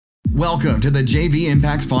Welcome to the JV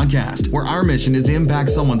Impacts Podcast, where our mission is to impact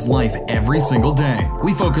someone's life every single day.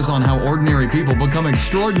 We focus on how ordinary people become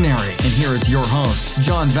extraordinary. And here is your host,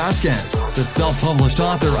 John Vasquez, the self-published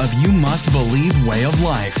author of You Must Believe Way of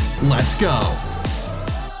Life. Let's go.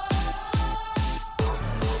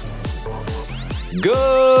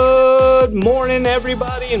 Good morning,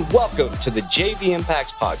 everybody, and welcome to the JV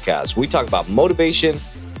Impacts Podcast. We talk about motivation,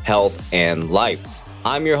 health, and life.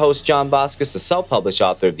 I'm your host, John Vasquez, the self-published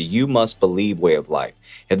author of the You Must Believe Way of Life.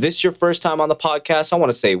 If this is your first time on the podcast, I want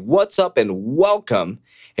to say what's up and welcome.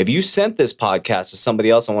 If you sent this podcast to somebody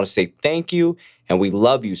else, I want to say thank you, and we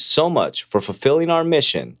love you so much for fulfilling our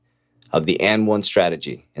mission of the And One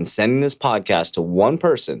strategy and sending this podcast to one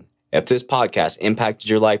person. If this podcast impacted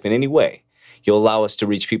your life in any way, you'll allow us to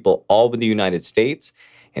reach people all over the United States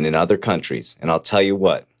and in other countries. And I'll tell you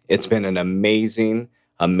what, it's been an amazing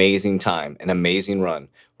time, an amazing run.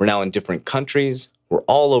 We're now in different countries. We're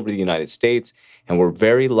all over the United States, and we're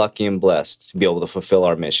very lucky and blessed to be able to fulfill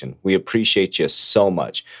our mission. We appreciate you so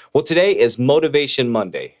much. Well, today is Motivation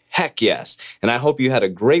Monday. Heck yes. And I hope you had a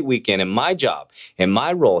great weekend. And my job and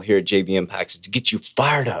my role here at JV Impacts is to get you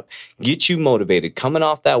fired up, get you motivated coming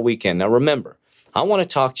off that weekend. Now remember, I want to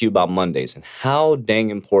talk to you about Mondays and how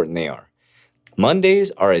dang important they are.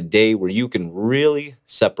 Mondays are a day where you can really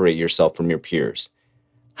separate yourself from your peers.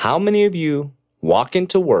 How many of you walk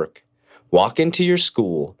into work, walk into your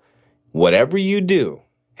school, whatever you do,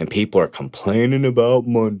 and people are complaining about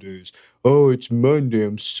Mondays? Oh, it's Monday.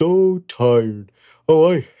 I'm so tired.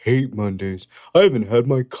 Oh, I hate Mondays. I haven't had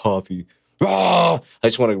my coffee. I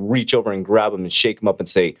just want to reach over and grab them and shake them up and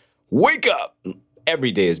say, wake up.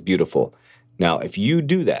 Every day is beautiful. Now, if you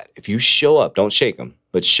do that, if you show up, don't shake them,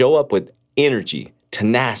 but show up with energy,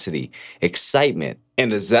 tenacity, excitement,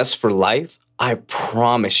 and a zest for life, I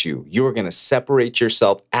promise you, you're going to separate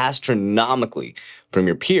yourself astronomically from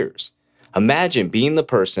your peers. Imagine being the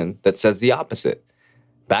person that says the opposite.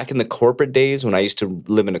 Back in the corporate days, when I used to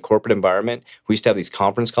live in a corporate environment, we used to have these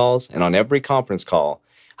conference calls, and on every conference call,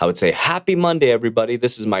 I would say, Happy Monday, everybody.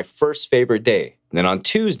 This is my first favorite day. And then on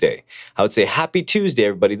Tuesday, I would say, Happy Tuesday,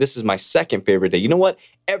 everybody. This is my second favorite day. You know what?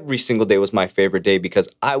 Every single day was my favorite day because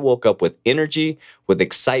I woke up with energy, with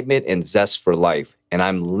excitement, and zest for life. And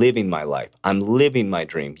I'm living my life. I'm living my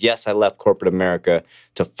dream. Yes, I left corporate America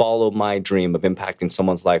to follow my dream of impacting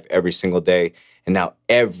someone's life every single day. And now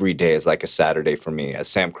every day is like a Saturday for me. As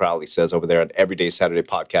Sam Crowley says over there on Everyday Saturday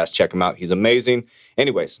podcast, check him out. He's amazing.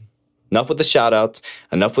 Anyways, enough with the shout outs,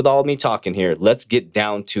 enough with all me talking here. Let's get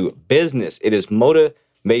down to business. It is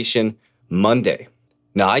Motivation Monday.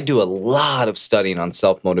 Now, I do a lot of studying on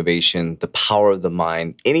self-motivation, the power of the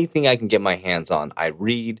mind, anything I can get my hands on. I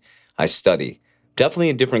read, I study. Definitely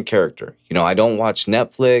a different character. You know, I don't watch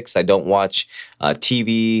Netflix. I don't watch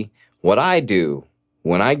TV. What I do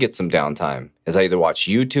when I get some downtime is I either watch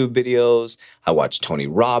YouTube videos, I watch Tony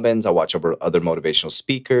Robbins, I watch other motivational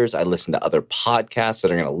speakers, I listen to other podcasts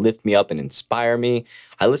that are going to lift me up and inspire me.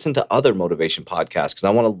 I listen to other motivation podcasts because I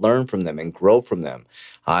want to learn from them and grow from them.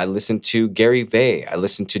 I listen to Gary Vee, I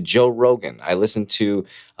listen to Joe Rogan, I listen to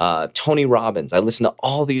Tony Robbins, I listen to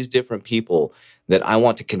all these different people that I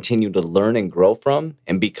want to continue to learn and grow from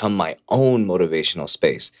and become my own motivational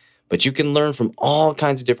space. But you can learn from all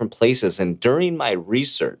kinds of different places. And during my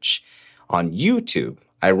research on YouTube,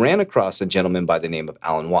 I ran across a gentleman by the name of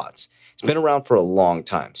Alan Watts. He's been around for a long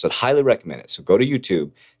time, so I'd highly recommend it. So go to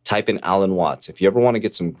YouTube, type in Alan Watts. If you ever want to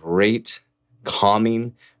get some great,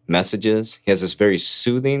 calming messages, he has this very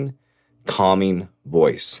soothing, calming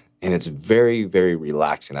voice. And it's very, very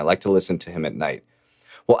relaxing. I like to listen to him at night.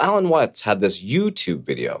 Well, Alan Watts had this YouTube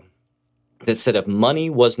video that said if money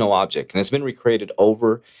was no object, and it's been recreated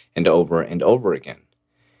over and over and over again.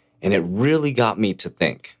 And it really got me to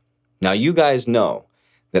think. Now, you guys know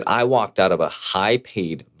that I walked out of a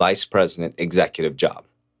high-paid vice president executive job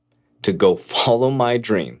to go follow my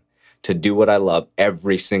dream, to do what I love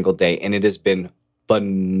every single day, and it has been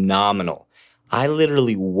phenomenal. I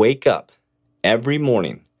literally wake up every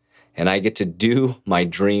morning, and I get to do my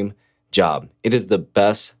dream job. It is the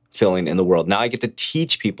best feeling in the world. Now I get to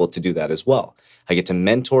teach people to do that as well. I get to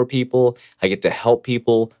mentor people. I get to help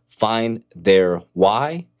people find their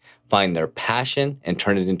why, find their passion, and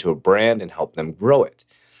turn it into a brand and help them grow it.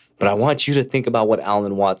 But I want you to think about what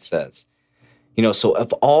Alan Watts says. You know, so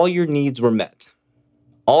if all your needs were met,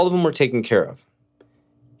 all of them were taken care of,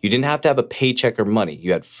 you didn't have to have a paycheck or money.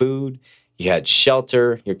 You had food, you had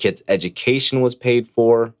shelter, your kid's education was paid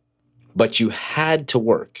for, but you had to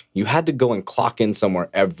work. You had to go and clock in somewhere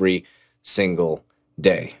every single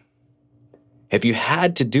day. If you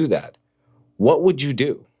had to do that, what would you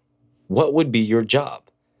do? What would be your job?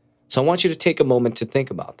 So I want you to take a moment to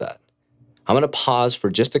think about that. I'm going to pause for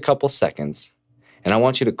just a couple seconds, and I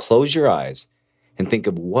want you to close your eyes and think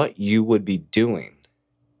of what you would be doing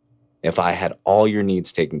if I had all your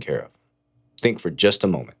needs taken care of. Think for just a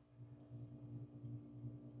moment.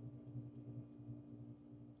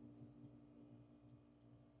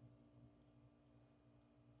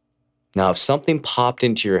 Now, if something popped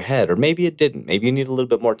into your head, or maybe it didn't, maybe you need a little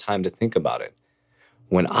bit more time to think about it.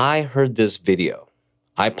 When I heard this video,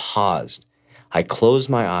 I paused, I closed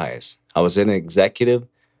my eyes. I was in an executive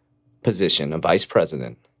position, a vice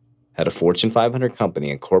president at a Fortune 500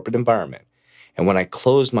 company in corporate environment. And when I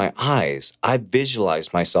closed my eyes, I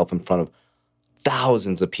visualized myself in front of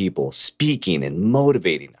thousands of people speaking and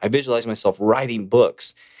motivating. I visualized myself writing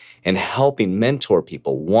books and helping mentor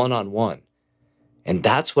people one-on-one. And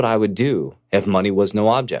that's what I would do if money was no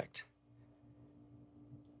object.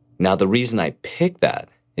 Now, the reason I pick that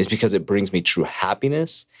is because it brings me true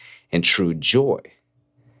happiness and true joy.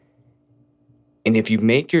 And if you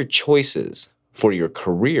make your choices for your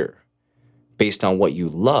career based on what you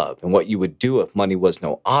love and what you would do if money was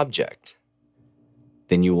no object,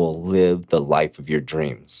 then you will live the life of your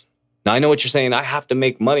dreams. Now, I know what you're saying. I have to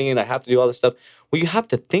make money and I have to do all this stuff. Well, you have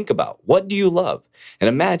to think about, what do you love? And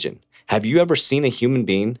imagine, have you ever seen a human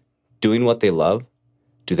being doing what they love?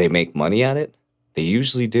 Do they make money at it? They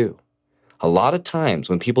usually do. A lot of times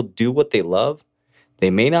when people do what they love, they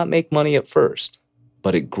may not make money at first,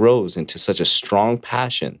 but it grows into such a strong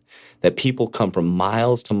passion that people come from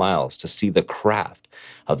miles to miles to see the craft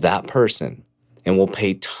of that person and will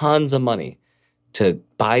pay tons of money to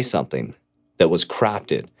buy something that was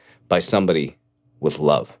crafted by somebody with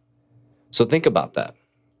love. So think about that.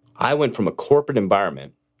 I went from a corporate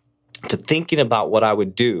environment to thinking about what I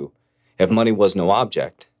would do if money was no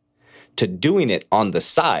object, to doing it on the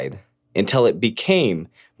side until it became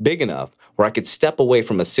big enough where I could step away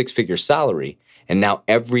from a six-figure salary, and now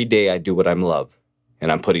every day I do what I love.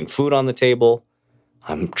 And I'm putting food on the table.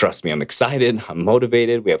 Trust me, I'm excited. I'm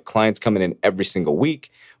motivated. We have clients coming in every single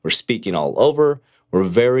week. We're speaking all over. We're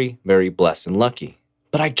very, very blessed and lucky.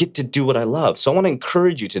 But I get to do what I love. So I want to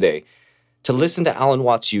encourage you today to listen to Alan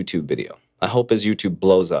Watts' YouTube video. I hope his YouTube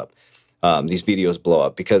blows up. These videos blow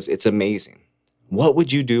up because it's amazing. What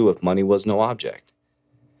would you do if money was no object?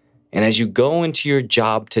 And as you go into your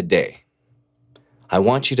job today, I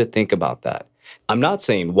want you to think about that. I'm not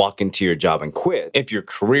saying walk into your job and quit if your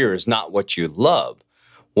career is not what you love.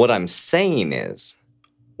 What I'm saying is,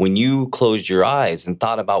 when you closed your eyes and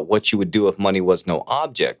thought about what you would do if money was no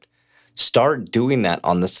object, start doing that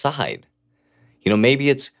on the side. Maybe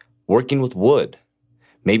it's working with wood.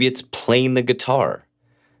 Maybe it's playing the guitar.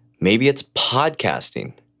 Maybe it's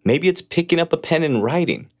podcasting. Maybe it's picking up a pen and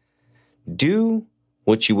writing. Do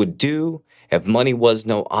what you would do if money was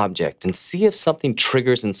no object, and see if something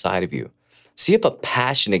triggers inside of you. See if a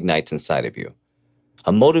passion ignites inside of you,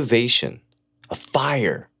 a motivation, a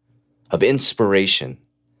fire of inspiration.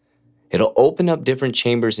 It'll open up different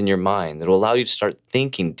chambers in your mind that will allow you to start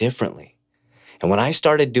thinking differently. And when I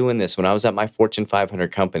started doing this, when I was at my Fortune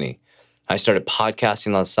 500 company, I started podcasting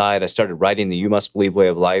on the side. I started writing the You Must Believe way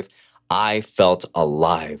of life. I felt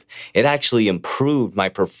alive. It actually improved my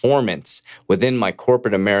performance within my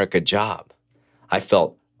corporate America job. I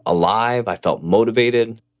felt alive. I felt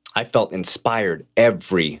motivated. I felt inspired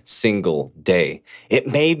every single day. It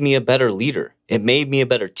made me a better leader. It made me a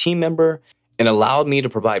better team member and allowed me to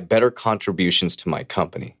provide better contributions to my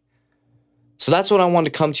company. So that's what I want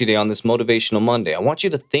to come to you today on this Motivational Monday. I want you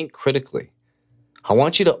to think critically. I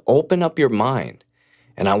want you to open up your mind,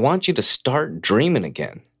 and I want you to start dreaming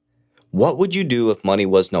again. What would you do if money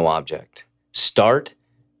was no object? Start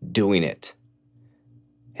doing it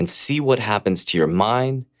and see what happens to your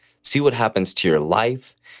mind, see what happens to your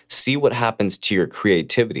life, see what happens to your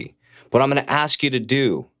creativity. What I'm going to ask you to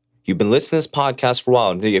do, you've been listening to this podcast for a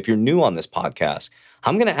while, and if you're new on this podcast,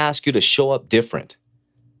 I'm going to ask you to show up different.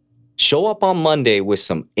 Show up on Monday with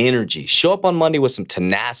some energy. Show up on Monday with some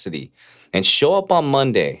tenacity. And show up on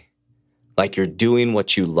Monday like you're doing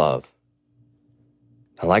what you love.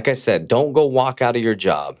 And like I said, don't go walk out of your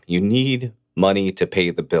job. You need money to pay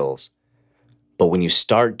the bills. But when you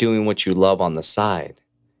start doing what you love on the side,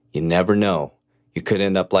 you never know. You could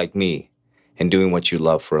end up like me and doing what you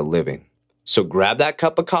love for a living. So grab that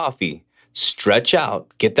cup of coffee, stretch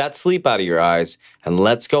out, get that sleep out of your eyes, and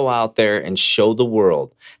let's go out there and show the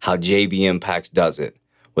world how JV Impacts does it.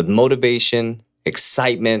 With motivation,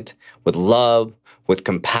 excitement, with love, with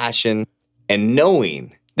compassion, and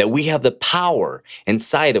knowing that we have the power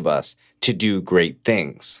inside of us to do great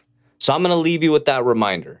things. So I'm going to leave you with that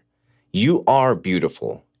reminder. You are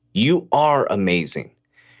beautiful. You are amazing.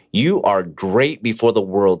 You are great before the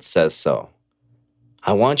world says so.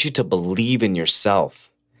 I want you to believe in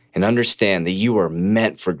yourself and understand that you are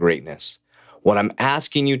meant for greatness. What I'm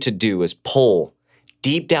asking you to do is pull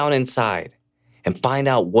deep down inside and find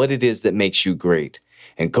out what it is that makes you great.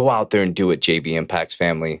 And go out there and do it, JV Impacts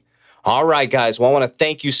family. All right, guys. Well, I want to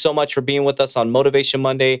thank you so much for being with us on Motivation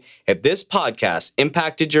Monday. If this podcast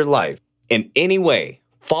impacted your life in any way,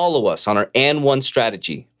 follow us on our And One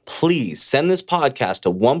strategy. Please send this podcast to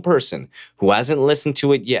one person who hasn't listened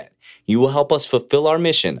to it yet. You will help us fulfill our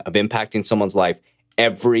mission of impacting someone's life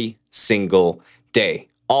every single day.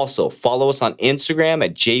 Also, follow us on Instagram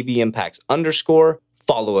at JVImpacts_.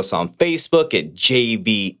 Follow us on Facebook at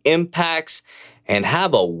JV Impacts. And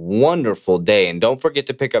have a wonderful day. And don't forget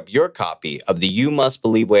to pick up your copy of the You Must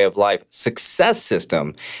Believe Way of Life Success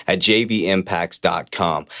System at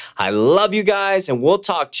jvimpacts.com. I love you guys, and we'll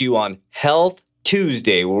talk to you on Health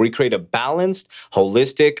Tuesday, where we create a balanced,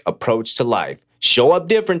 holistic approach to life. Show up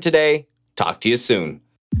different today. Talk to you soon.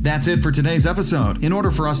 That's it for today's episode. In order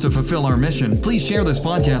for us to fulfill our mission, please share this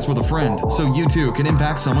podcast with a friend so you too can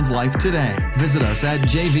impact someone's life today. Visit us at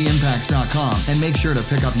jvimpacts.com and make sure to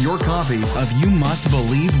pick up your copy of You Must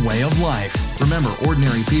Believe Way of Life. Remember,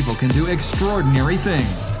 ordinary people can do extraordinary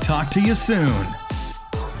things. Talk to you soon.